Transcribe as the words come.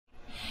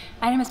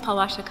My name is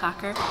Palwasha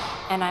Kakar,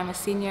 and I'm a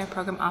Senior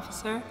Program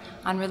Officer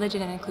on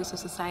Religion and Inclusive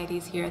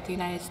Societies here at the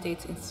United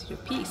States Institute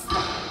of Peace.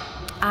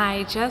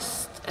 I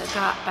just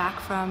got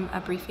back from a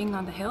briefing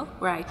on the Hill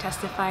where I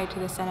testified to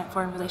the Senate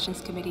Foreign Relations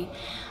Committee.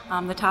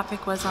 The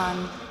topic was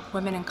on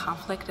women in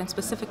conflict, and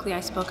specifically I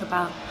spoke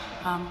about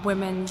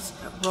women's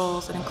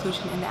roles and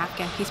inclusion in the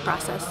Afghan peace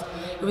process.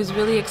 It was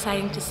really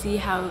exciting to see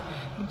how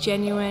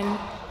genuine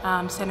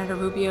Senator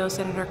Rubio,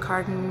 Senator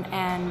Cardin,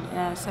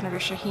 and Senator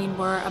Shaheen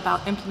were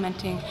about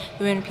implementing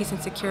the Women, Peace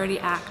and Security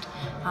Act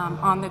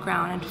on the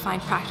ground and to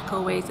find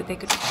practical ways that they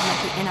could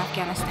implement it in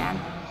Afghanistan.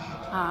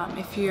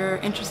 If you're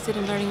interested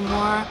in learning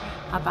more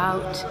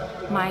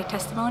about my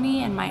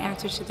testimony and my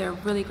answers to their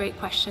really great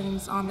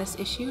questions on this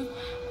issue,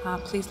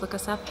 please look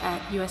us up at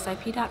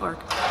usip.org.